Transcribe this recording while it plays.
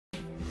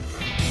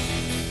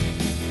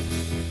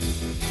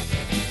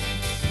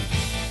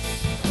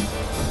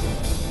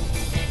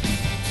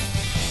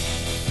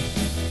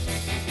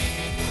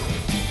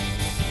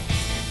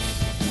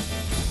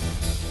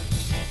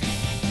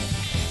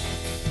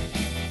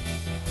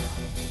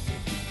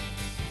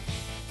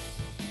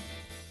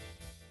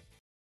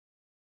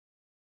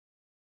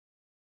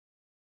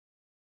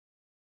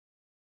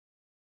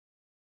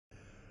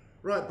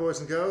Right, boys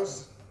and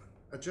girls,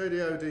 a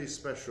JDOD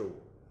special,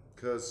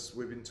 because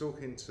we've been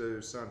talking to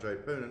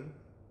Sanjay Poonen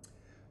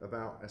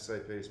about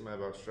SAP's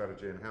mobile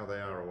strategy and how they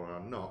are or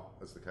are not,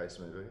 as the case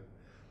may be,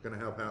 going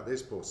to help out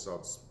these poor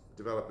sods,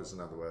 developers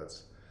in other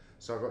words.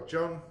 So I've got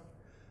John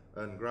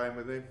and Graham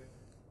with me.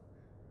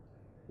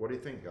 What do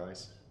you think,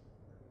 guys?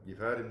 You've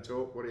heard him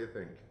talk, what do you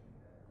think?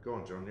 Go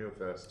on, John, you're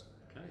first.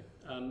 Okay.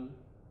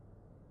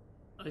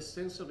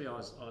 Ostensibly, I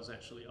was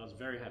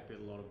very happy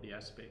with a lot of the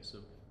aspects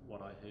of what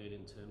I heard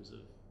in terms of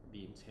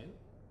the intent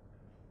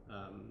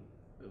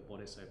of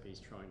what SAP is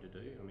trying to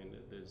do. I mean,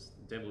 there's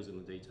devil's in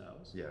the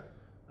details. Yeah.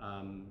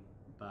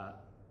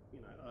 But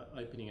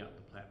opening up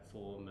the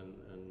platform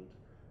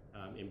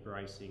and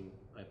embracing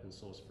open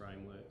source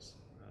frameworks.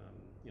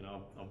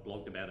 I've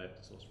blogged about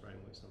open source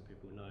frameworks. Some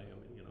people know.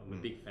 I mean, I'm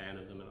a big fan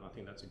of them, and I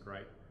think that's a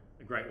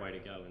great way to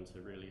go and to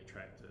really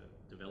attract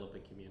a developer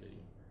community.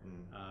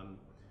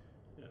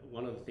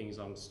 One of the things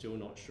I'm still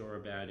not sure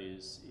about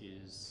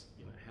is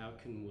how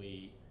can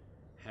we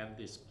have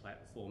this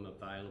platform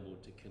available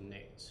to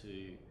connect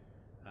to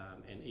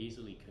and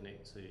easily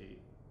connect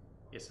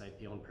to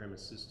SAP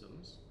on-premise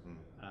systems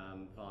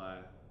via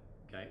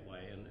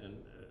gateway, and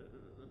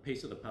a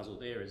piece of the puzzle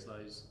there is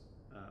those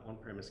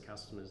on-premise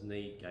customers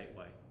need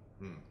gateway,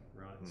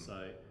 right?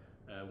 So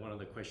one of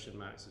the question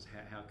marks is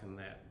how can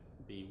that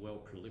be well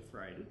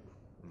proliferated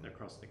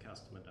across the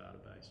customer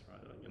database,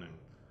 right?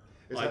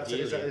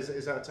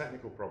 Is that a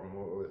technical problem,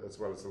 or as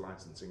well as a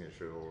licensing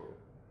issue? Or?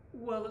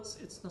 Well,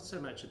 it's not so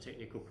much a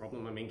technical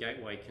problem. I mean,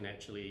 Gateway can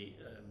actually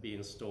be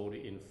installed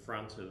in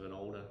front of an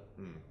older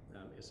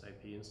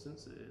SAP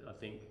instance. I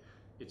think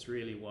it's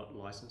really what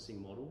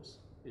licensing models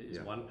is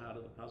one part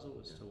of the puzzle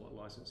as to what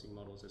licensing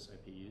models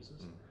SAP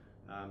uses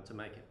to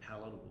make it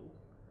palatable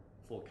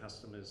for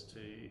customers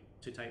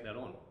to take that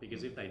on.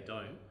 Because if they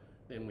don't,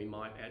 then we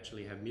might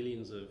actually have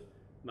millions of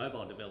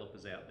mobile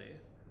developers out there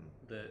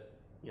that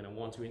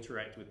want to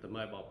interact with the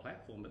mobile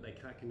platform, but they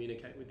can't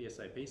communicate with the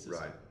SAP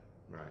system.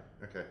 Right.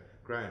 Okay,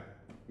 Graham,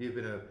 you've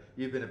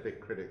been a big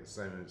critic, the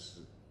same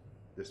as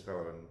this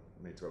fellow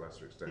and me to a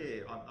lesser extent.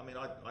 Yeah,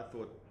 I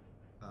thought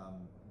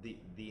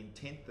the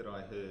intent that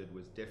I heard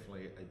was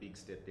definitely a big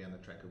step down the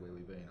track of where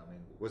we've been. I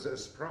mean, was it a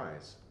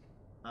surprise?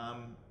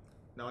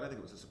 No, I don't think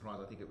it was a surprise.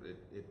 I think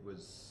it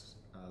was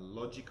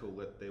logical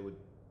that there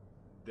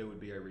would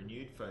be a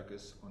renewed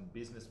focus on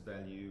business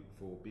value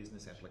for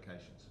business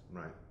applications.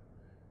 Right.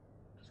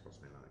 Just lost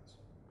my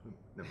lines.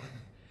 Never mind.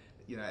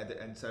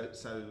 And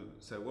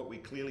so what we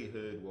clearly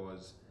heard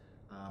was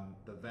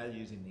the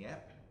values in the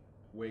app.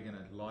 We're going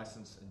to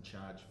license and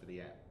charge for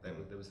the app.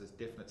 There was this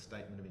definite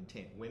statement of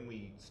intent. When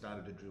we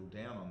started to drill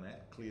down on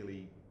that,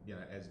 clearly,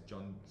 as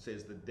John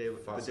says, the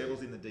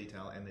devil's in the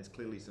detail, and there's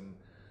clearly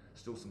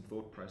still some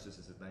thought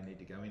processes that they need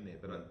to go in there.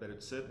 But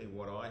it's certainly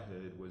what I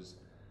heard was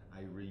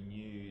a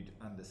renewed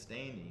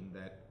understanding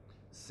that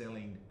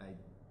selling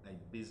a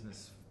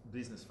business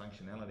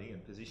functionality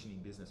and positioning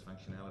business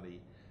functionality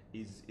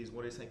is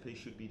what SAP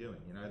should be doing.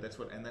 That's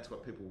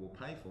what people will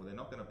pay for. They're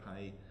not going to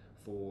pay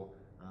for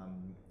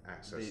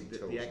access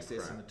the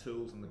access and the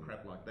tools and the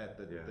crap like that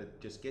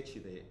just gets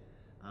you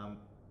there.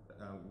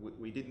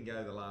 We didn't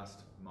go the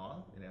last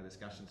mile in our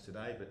discussions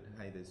today, but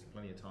hey, there's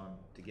plenty of time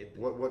to get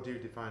there. What do you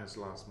define as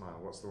the last mile?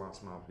 What's the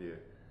last mile for you?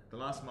 The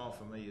last mile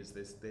for me is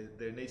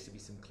there needs to be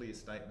some clear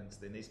statements,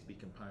 there needs to be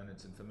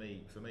components, and for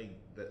me,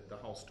 the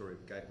whole story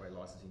of gateway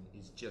licensing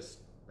is just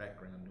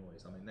background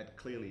noise. I mean, that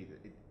clearly,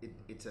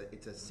 it's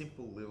a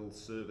simple little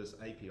service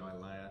API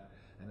layer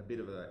and a bit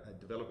of a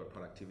developer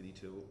productivity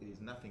tool. It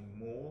is nothing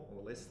more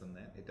or less than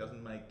that. It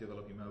doesn't make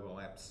developing mobile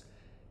apps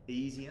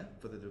easier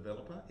for the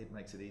developer. It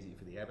makes it easier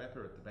for the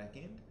ABAPer at the back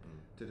end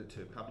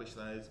to publish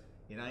those.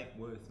 It ain't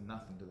worth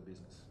nothing to the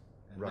business,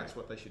 and that's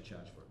what they should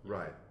charge for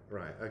it.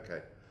 Right.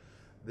 Okay.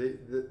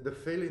 The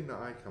feeling that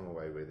I come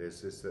away with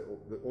is that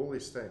all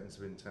these statements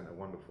of intent are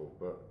wonderful,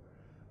 but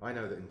I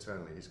know that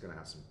internally he's going to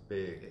have some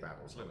big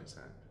battles on his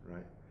hand,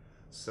 right?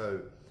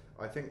 So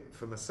I think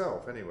for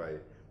myself anyway,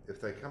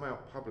 if they come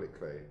out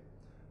publicly,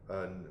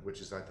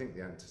 which is I think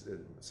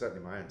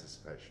certainly my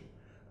anticipation,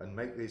 and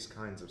make these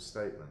kinds of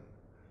statements,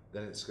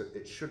 then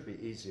it should be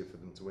easier for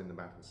them to win the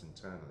battles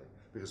internally.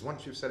 Because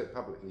once you've said it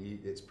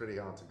publicly, it's pretty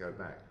hard to go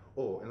back,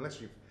 or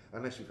unless you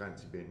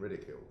fancy being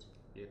ridiculed.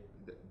 Yeah,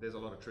 there's a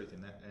lot of truth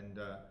in that, and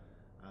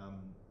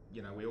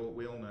we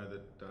all know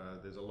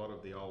that there's a lot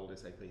of the old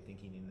SAP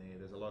thinking in there.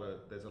 There's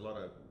a lot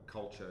of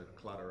culture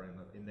clutter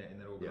in that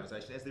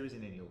organisation, as there is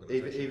in any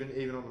organisation.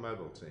 Even on the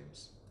mobile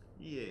teams.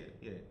 Yeah.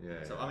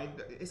 So I mean,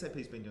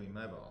 SAP's been doing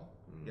mobile,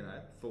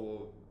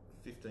 for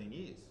 15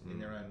 years in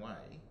their own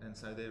way, and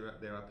so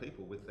there are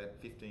people with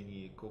that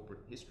 15-year corporate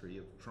history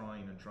of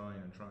trying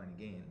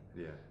again.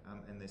 Yeah.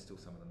 And there's still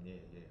some of them.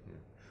 Yeah.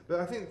 But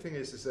I think the thing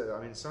is that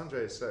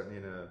Sanjay is certainly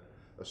in a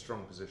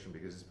strong position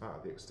because he's part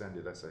of the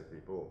extended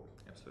SAP board.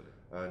 Absolutely.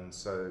 And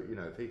so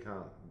if he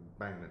can't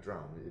bang the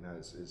drum,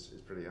 it's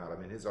pretty hard.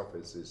 I mean, his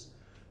office is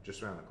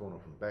just around the corner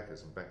from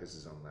Becker's, and Becker's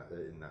is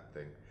in that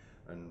thing,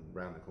 and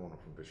round the corner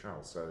from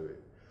Vishal. So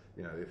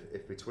you know,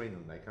 if between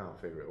them they can't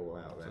figure it all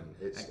out, then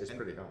it's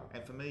pretty hard.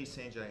 And for me,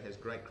 Sanjay has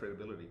great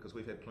credibility because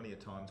we've had plenty of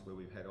times where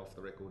we've had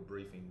off-the-record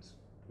briefings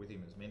with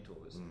him as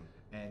mentors,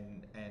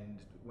 and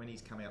when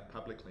he's come out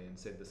publicly and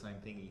said the same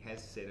thing, he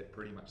has said it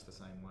pretty much the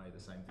same way, the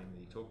same thing that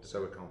he talked about.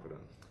 So we're confident.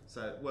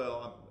 So,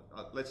 well,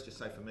 let's just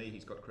say for me,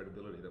 he's got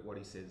credibility that what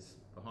he says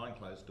behind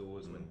closed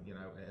doors, when you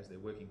know, as they're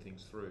working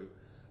things through,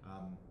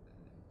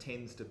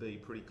 tends to be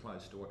pretty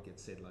close to what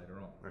gets said later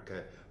on.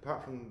 Okay.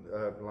 Apart from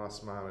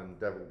last mile and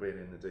devil being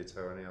in the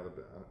detail, any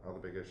other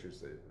big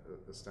issues that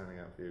are standing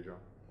out for you, John?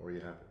 Or are you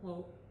happy?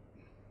 Well,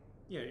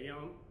 yeah,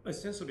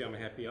 ostensibly I'm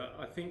happy.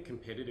 I think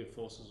competitive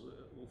forces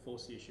will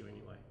force the issue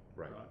anyway,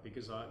 right?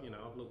 Because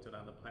I've looked at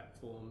other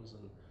platforms,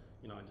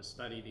 and I just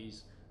study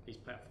these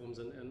platforms,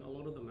 and a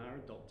lot of them are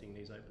adopting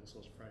these open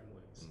source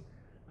frameworks.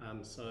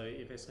 So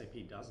if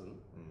SAP doesn't,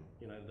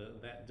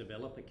 that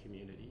developer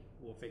community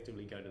will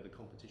effectively go to the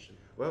competition.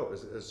 Well,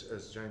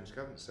 as James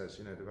Covent says,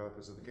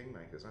 developers are the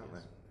kingmakers, aren't they?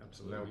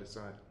 Absolutely. They'll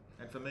decide.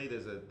 And for me,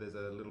 there's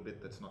a little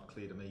bit that's not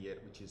clear to me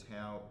yet, which is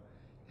how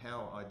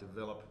I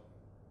develop.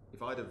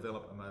 If I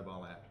develop a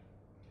mobile app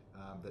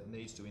that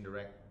needs to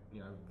interact,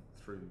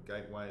 through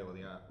Gateway or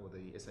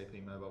the SAP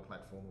mobile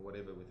platform or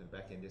whatever with a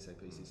back-end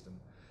SAP system,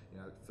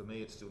 for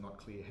me it's still not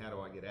clear how do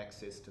I get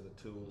access to the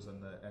tools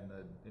and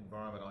the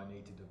environment I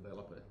need to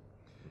develop it.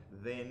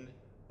 Then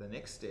the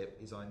next step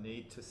is I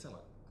need to sell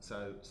it.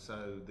 So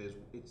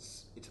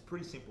it's a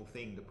pretty simple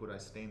thing to put a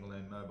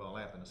standalone mobile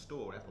app in a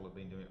store. Apple have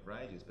been doing it for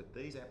ages, but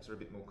these apps are a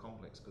bit more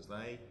complex because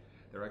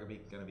there are going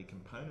to be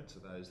components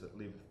of those that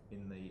live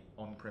in the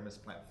on-premise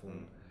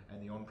platform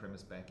and the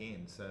on-premise back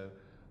end. So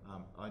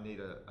I need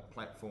a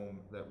platform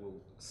that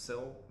will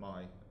sell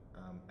my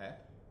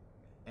app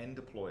and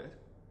deploy it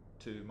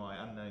to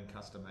my unknown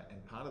customer,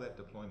 and part of that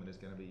deployment is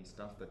going to be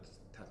stuff that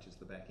touches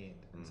the back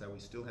end. And so we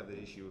still have the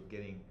issue of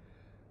getting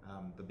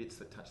the bits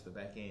that touch the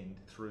back end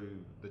through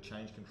the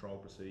change control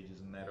procedures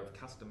and that of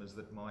customers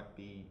that might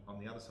be on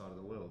the other side of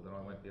the world that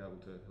I won't be able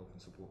to help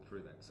and support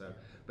through that. So,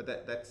 but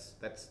that's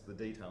the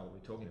detail that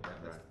we're talking about.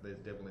 There's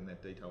devil in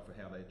that detail for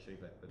how they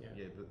achieve that. But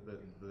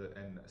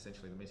and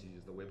essentially the message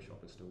is the web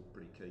shop is still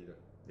pretty key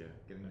to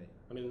getting there.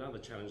 I mean, another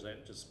challenge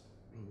that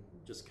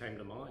just came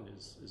to mind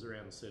is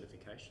around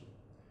certification.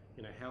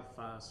 How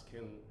fast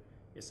can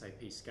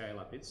SAP scale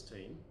up its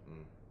team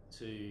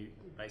to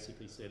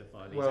basically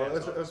certify these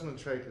apps? Well, Usman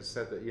Sheikh has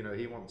said that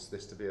he wants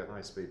this to be a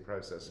high-speed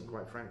process, and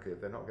quite frankly,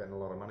 if they're not getting a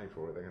lot of money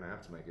for it, they're going to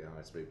have to make it a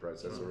high-speed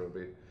process, or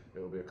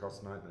it'll be a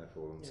cost nightmare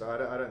for them. So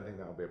I don't think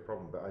that'll be a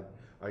problem, but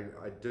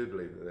I do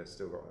believe that they've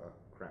still got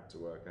a crap to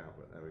work out.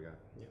 But there we go.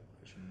 Yeah,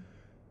 for sure.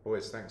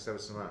 Boys, thanks ever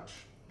so much.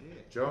 Yeah,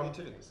 John,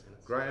 you too.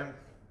 Graham,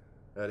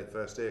 heard it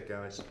first here,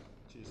 guys.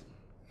 Cheers.